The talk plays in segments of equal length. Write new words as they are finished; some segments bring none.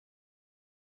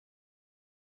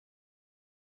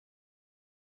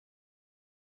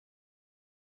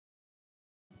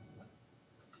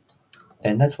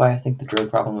And that's why I think the drug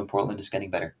problem in Portland is getting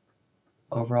better.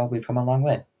 Overall, we've come a long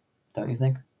way, don't you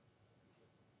think?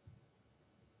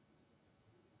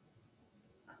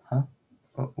 Huh?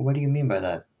 What do you mean by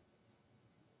that?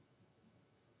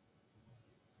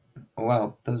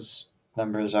 Well, those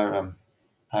numbers are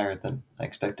higher than I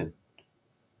expected.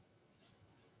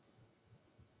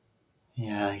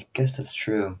 Yeah, I guess that's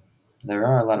true. There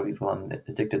are a lot of people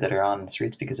addicted that are on the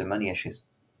streets because of money issues.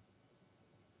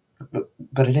 But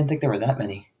I didn't think there were that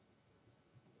many.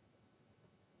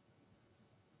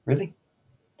 Really?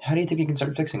 How do you think you can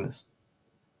start fixing this?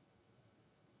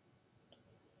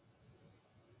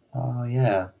 Oh,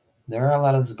 yeah. There are a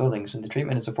lot of those buildings, and the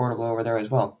treatment is affordable over there as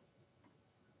well.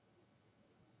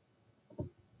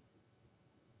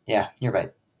 Yeah, you're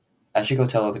right. I should go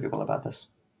tell other people about this.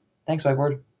 Thanks,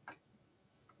 Whiteboard.